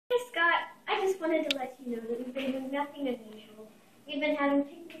wanted to let you know that we've been doing nothing unusual. We've been having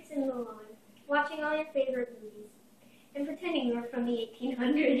picnics in the lawn, watching all your favorite movies, and pretending we're from the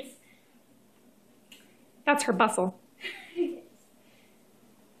 1800s. That's her bustle. Yes.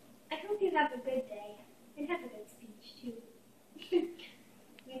 I hope you have a good day, and have a good speech, too.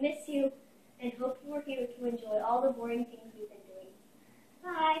 We miss you, and hope you are here to enjoy all the boring things we've been doing.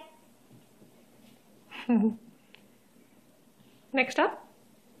 Bye. Next up.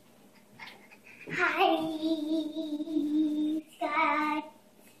 Hi, Scott.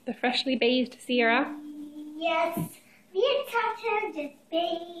 The freshly bathed Sierra. Yes, me and Tasha just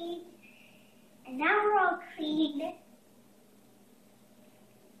bathed, and now we're all clean.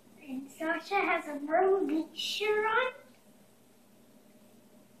 And Sasha has a Myrtle Beach shirt on.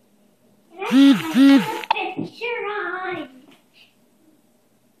 And I have my husband's shirt on.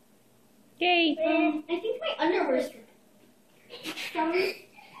 Yay! And I think my underwear's and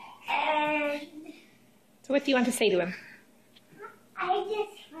So what do you want to say to him? I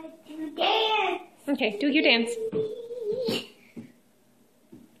just want to dance. Okay, do your dance. Do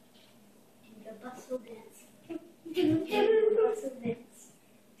the bustle dance. Do the bustle dance.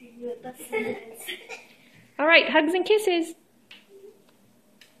 Do the bustle dance. All right, hugs and kisses.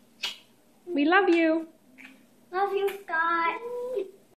 We love you. Love you, Scott.